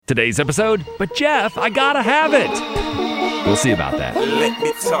Today's episode, but Jeff, I gotta have it. We'll see about that. Let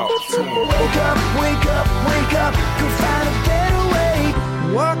me talk to him. Wake up, wake up, wake up, go find a getaway.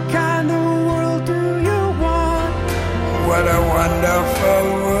 What kind of world do you want? What a wonderful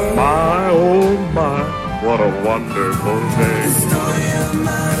world. My, oh my, what a wonderful day. Story of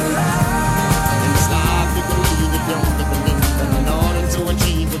my life.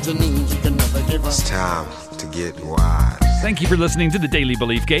 It's time to get wise. Thank you for listening to the Daily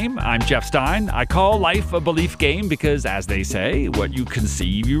Belief Game. I'm Jeff Stein. I call life a belief game because, as they say, what you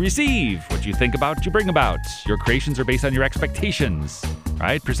conceive, you receive. What you think about, you bring about. Your creations are based on your expectations,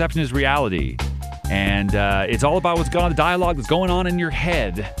 right? Perception is reality. And it's all about what's going on, the dialogue that's going on in your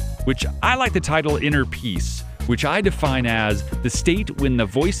head, which I like the title Inner Peace, which I define as the state when the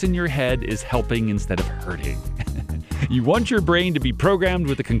voice in your head is helping instead of hurting. You want your brain to be programmed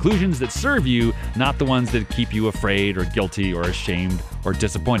with the conclusions that serve you, not the ones that keep you afraid or guilty or ashamed or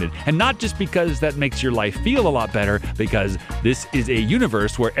disappointed. And not just because that makes your life feel a lot better, because this is a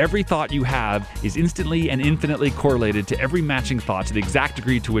universe where every thought you have is instantly and infinitely correlated to every matching thought to the exact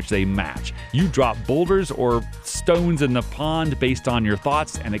degree to which they match. You drop boulders or stones in the pond based on your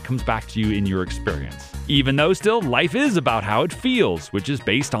thoughts, and it comes back to you in your experience. Even though still, life is about how it feels, which is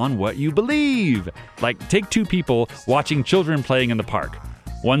based on what you believe. Like, take two people watching children playing in the park.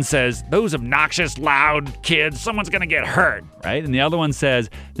 One says, those obnoxious, loud kids, someone's gonna get hurt, right? And the other one says,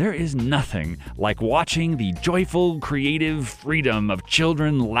 there is nothing like watching the joyful, creative freedom of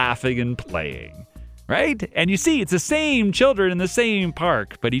children laughing and playing, right? And you see, it's the same children in the same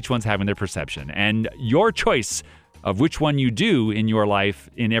park, but each one's having their perception. And your choice of which one you do in your life,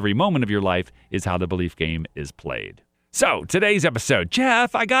 in every moment of your life, is how the belief game is played. So, today's episode,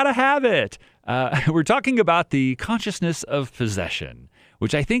 Jeff, I gotta have it. We're talking about the consciousness of possession,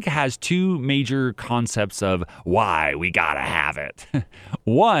 which I think has two major concepts of why we gotta have it.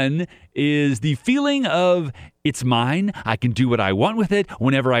 One is the feeling of it's mine, I can do what I want with it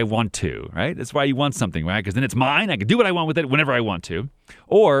whenever I want to, right? That's why you want something, right? Because then it's mine, I can do what I want with it whenever I want to.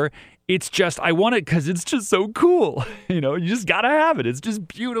 Or it's just, I want it because it's just so cool. You just gotta have it. It's just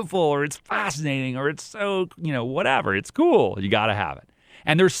beautiful, or it's fascinating, or it's so, whatever. It's cool. You gotta have it.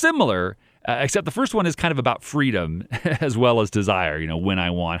 And they're similar, except the first one is kind of about freedom as well as desire, when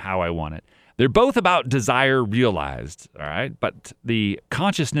I want, how I want it. They're both about desire realized, all right? But the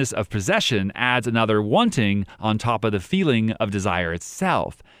consciousness of possession adds another wanting on top of the feeling of desire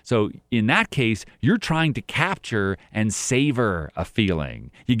itself. So in that case, you're trying to capture and savor a feeling.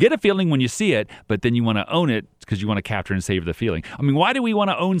 You get a feeling when you see it, but then you want to own it because you want to capture and savor the feeling. I mean, why do we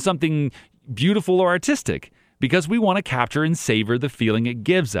want to own something beautiful or artistic? Because we want to capture and savor the feeling it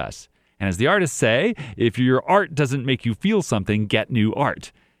gives us. And as the artists say, if your art doesn't make you feel something, get new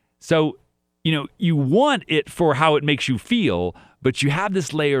art. So you want it for how it makes you feel, but you have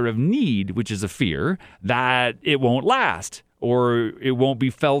this layer of need, which is a fear, that it won't last or it won't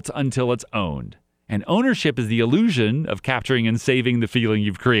be felt until it's owned. And ownership is the illusion of capturing and saving the feeling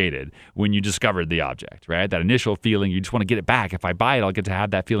you've created when you discovered the object, right? That initial feeling, you just want to get it back. If I buy it, I'll get to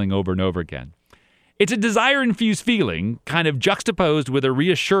have that feeling over and over again. It's a desire-infused feeling, kind of juxtaposed with a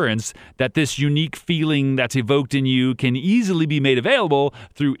reassurance that this unique feeling that's evoked in you can easily be made available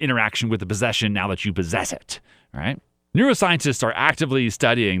through interaction with the possession now that you possess it, right? Neuroscientists are actively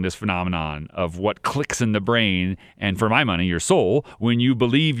studying this phenomenon of what clicks in the brain, and for my money, your soul, when you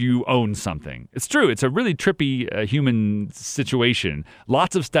believe you own something. It's true. It's a really trippy human situation.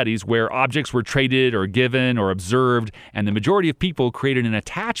 Lots of studies where objects were traded or given or observed, and the majority of people created an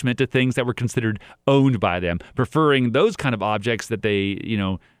attachment to things that were considered owned by them, preferring those kind of objects that they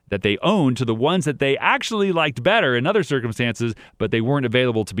owned to the ones that they actually liked better in other circumstances, but they weren't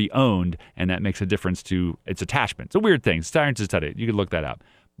available to be owned, and that makes a difference to its attachment. It's a weird thing. Scientists study it. You can look that up.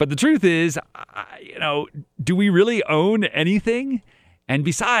 But the truth is, do we really own anything? And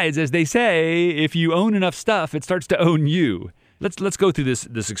besides, as they say, if you own enough stuff, it starts to own you. Let's go through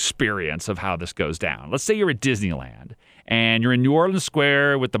this experience of how this goes down. Let's say you're at Disneyland, and you're in New Orleans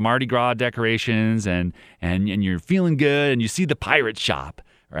Square with the Mardi Gras decorations, and you're feeling good, and you see the pirate shop,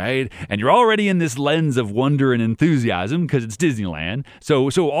 right? And you're already in this lens of wonder and enthusiasm because it's Disneyland. So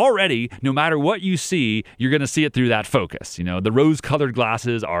already, no matter what you see, you're going to see it through that focus. The rose-colored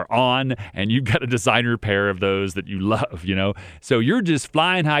glasses are on, and you've got a designer pair of those that you love, So you're just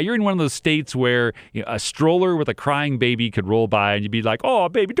flying high. You're in one of those states where a stroller with a crying baby could roll by, and you'd be like, oh,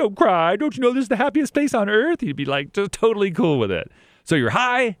 baby, don't cry. Don't you know this is the happiest place on earth? You'd be like, just totally cool with it. So you're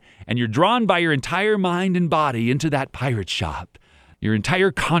high, and you're drawn by your entire mind and body into that pirate shop. Your entire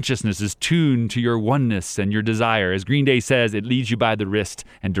consciousness is tuned to your oneness and your desire. As Green Day says, it leads you by the wrist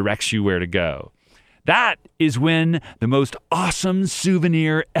and directs you where to go. That is when the most awesome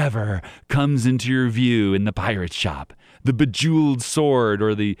souvenir ever comes into your view in the pirate shop. The bejeweled sword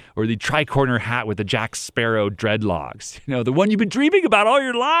or the tricorner hat with the Jack Sparrow dreadlocks. The one you've been dreaming about all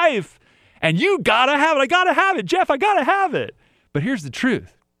your life. And you gotta have it. I gotta have it, Jeff. I gotta have it. But here's the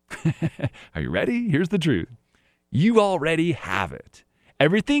truth. Are you ready? Here's the truth. You already have it.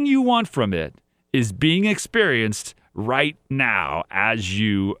 Everything you want from it is being experienced right now as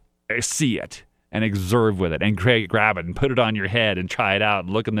you see it and observe with it and grab it and put it on your head and try it out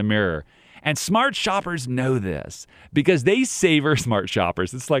and look in the mirror. And smart shoppers know this because they savor smart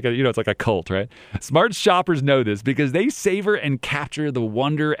shoppers. It's like it's like a cult, right? Smart shoppers know this because they savor and capture the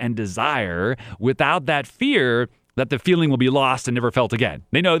wonder and desire without that fear that the feeling will be lost and never felt again.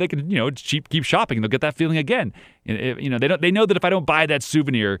 They know they can, keep shopping and they'll get that feeling again. They know that if I don't buy that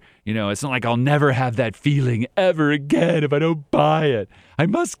souvenir, it's not like I'll never have that feeling ever again if I don't buy it. I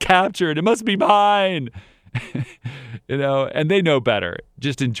must capture it. It must be mine. And they know better.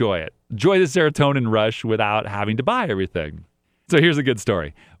 Just enjoy it. Enjoy the serotonin rush without having to buy everything. So here's a good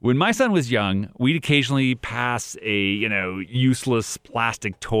story. When my son was young, we'd occasionally pass a, useless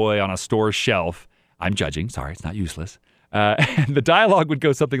plastic toy on a store shelf. I'm judging. Sorry, it's not useless. And the dialogue would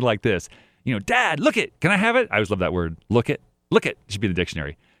go something like this. Dad, look it. Can I have it? I always love that word. Look it. Look it. It should be in the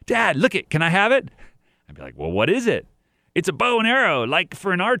dictionary. Dad, look it. Can I have it? I'd be like, well, what is it? It's a bow and arrow, like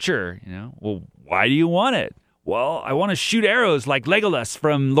for an archer. Well, why do you want it? Well, I want to shoot arrows like Legolas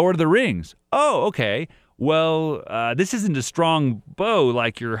from Lord of the Rings. Oh, okay. Well, this isn't a strong bow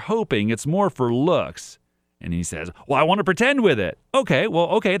like you're hoping. It's more for looks. And he says, well, I want to pretend with it.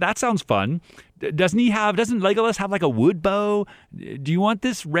 Okay, that sounds fun. Doesn't Legolas have like a wood bow? Do you want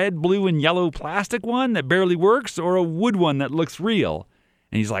this red, blue, and yellow plastic one that barely works or a wood one that looks real?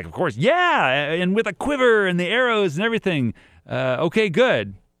 And he's like, of course, yeah, and with a quiver and the arrows and everything. Okay,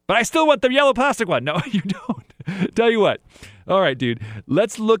 good. But I still want the yellow plastic one. No, you don't. Tell you what. All right, dude,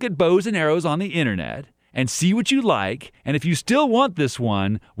 let's look at bows and arrows on the internet and see what you like. And if you still want this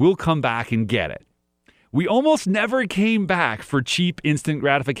one, we'll come back and get it. We almost never came back for cheap instant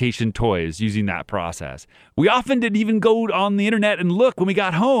gratification toys using that process. We often didn't even go on the internet and look when we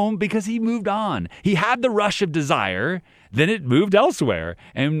got home because he moved on. He had the rush of desire, then it moved elsewhere.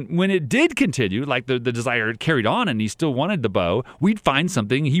 And when it did continue, like the desire carried on and he still wanted the bow, we'd find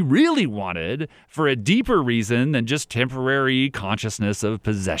something he really wanted for a deeper reason than just temporary consciousness of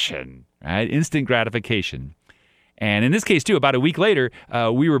possession, right? Instant gratification. And in this case, too, about a week later,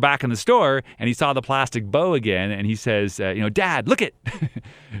 we were back in the store, and he saw the plastic bow again, and he says, Dad, look it.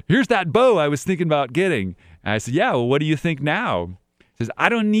 Here's that bow I was thinking about getting. And I said, yeah, well, what do you think now? He says, I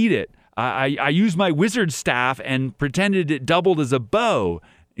don't need it. I used my wizard staff and pretended it doubled as a bow.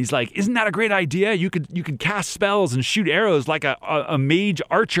 He's like, isn't that a great idea? You could cast spells and shoot arrows like a mage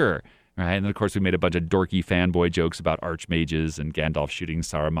archer. Right? And of course, we made a bunch of dorky fanboy jokes about archmages and Gandalf shooting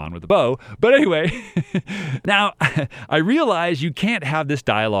Saruman with a bow. But anyway, now I realize you can't have this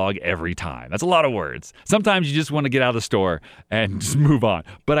dialogue every time. That's a lot of words. Sometimes you just want to get out of the store and just move on.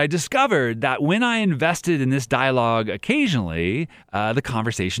 But I discovered that when I invested in this dialogue occasionally, the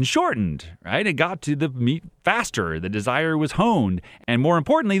conversation shortened, right? It got to the meat faster. The desire was honed. And more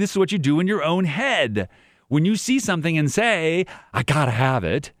importantly, this is what you do in your own head. When you see something and say, I gotta have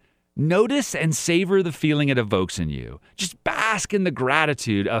it, notice and savor the feeling it evokes in you. Just bask in the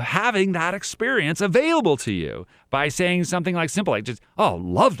gratitude of having that experience available to you by saying something like simple, like just, oh,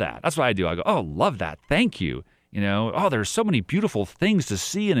 love that. That's what I do. I go, oh, love that. Thank you. There's so many beautiful things to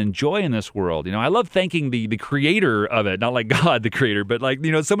see and enjoy in this world. I love thanking the creator of it, not like God, the creator, but like,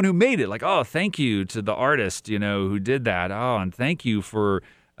 someone who made it. Like, oh, thank you to the artist, who did that. Oh, and thank you for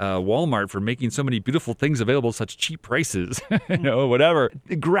Walmart for making so many beautiful things available at such cheap prices, whatever.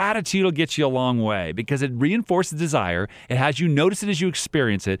 Gratitude will get you a long way because it reinforces desire. It has you notice it as you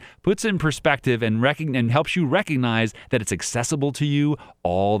experience it, puts it in perspective, and helps you recognize that it's accessible to you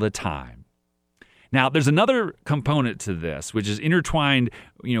all the time. Now, there's another component to this, which is intertwined,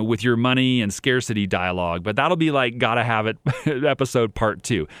 with your money and scarcity dialogue, but that'll be like Gotta Have It episode part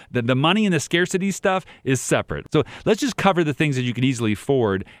 2. The money and the scarcity stuff is separate. So let's just cover the things that you can easily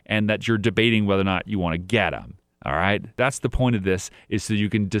afford and that you're debating whether or not you want to get them. All right? That's the point of this, is so you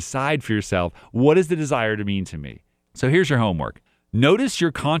can decide for yourself, what does the desire to mean to me? So here's your homework. Notice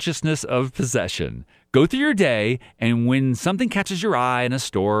your consciousness of possession. Go through your day, and when something catches your eye in a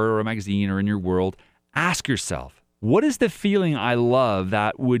store or a magazine or in your world, ask yourself, What is the feeling I love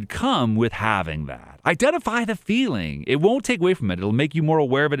that would come with having that? Identify the feeling. It won't take away from it. It'll make you more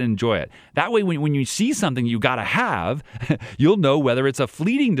aware of it and enjoy it. That way, when you see something you got to have, you'll know whether it's a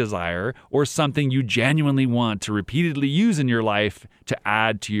fleeting desire or something you genuinely want to repeatedly use in your life to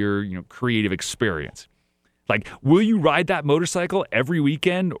add to your creative experience. Like, will you ride that motorcycle every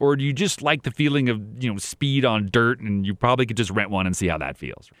weekend, or do you just like the feeling of, speed on dirt, and you probably could just rent one and see how that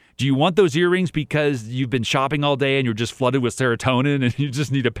feels? Do you want those earrings because you've been shopping all day and you're just flooded with serotonin and you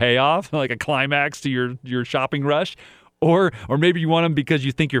just need a payoff, like a climax to your shopping rush? Or maybe you want them because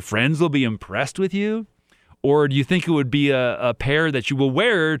you think your friends will be impressed with you? Or do you think it would be a pair that you will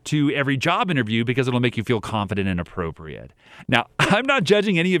wear to every job interview because it'll make you feel confident and appropriate? Now, I'm not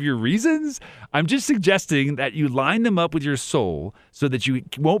judging any of your reasons. I'm just suggesting that you line them up with your soul so that you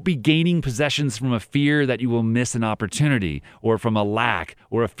won't be gaining possessions from a fear that you will miss an opportunity, or from a lack,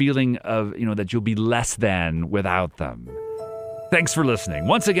 or a feeling of, that you'll be less than without them. Thanks for listening.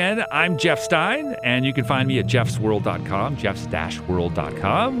 Once again, I'm Jeff Stein, and you can find me at jeffsworld.com,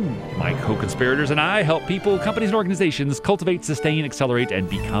 jeffs-world.com. My co-conspirators and I help people, companies, and organizations cultivate, sustain, accelerate, and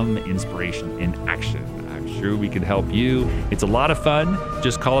become inspiration in action. I'm sure we can help you. It's a lot of fun.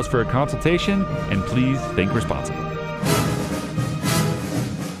 Just call us for a consultation, and please think responsibly.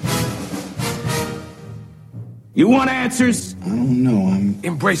 You want answers? I don't know.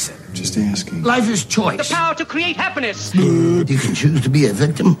 Embrace it. Just asking. Life is choice. The power to create happiness. You can choose to be a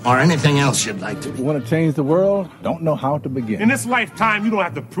victim or anything else you'd like to be. You want to change the world? Don't know how to begin. In this lifetime, you don't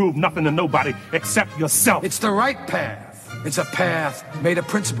have to prove nothing to nobody except yourself. It's the right path. It's a path made of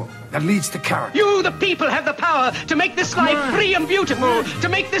principle that leads to character. You, the people, have the power to make this life free and beautiful, to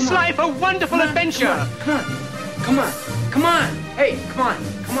make this life a wonderful adventure. Come on. Hey, come on.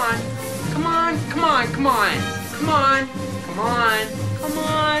 Come on. Come on. Come on. Come on. Come on. Come on. Come on. Come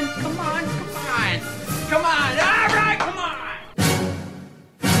on. Come on. Come on. All right, come on.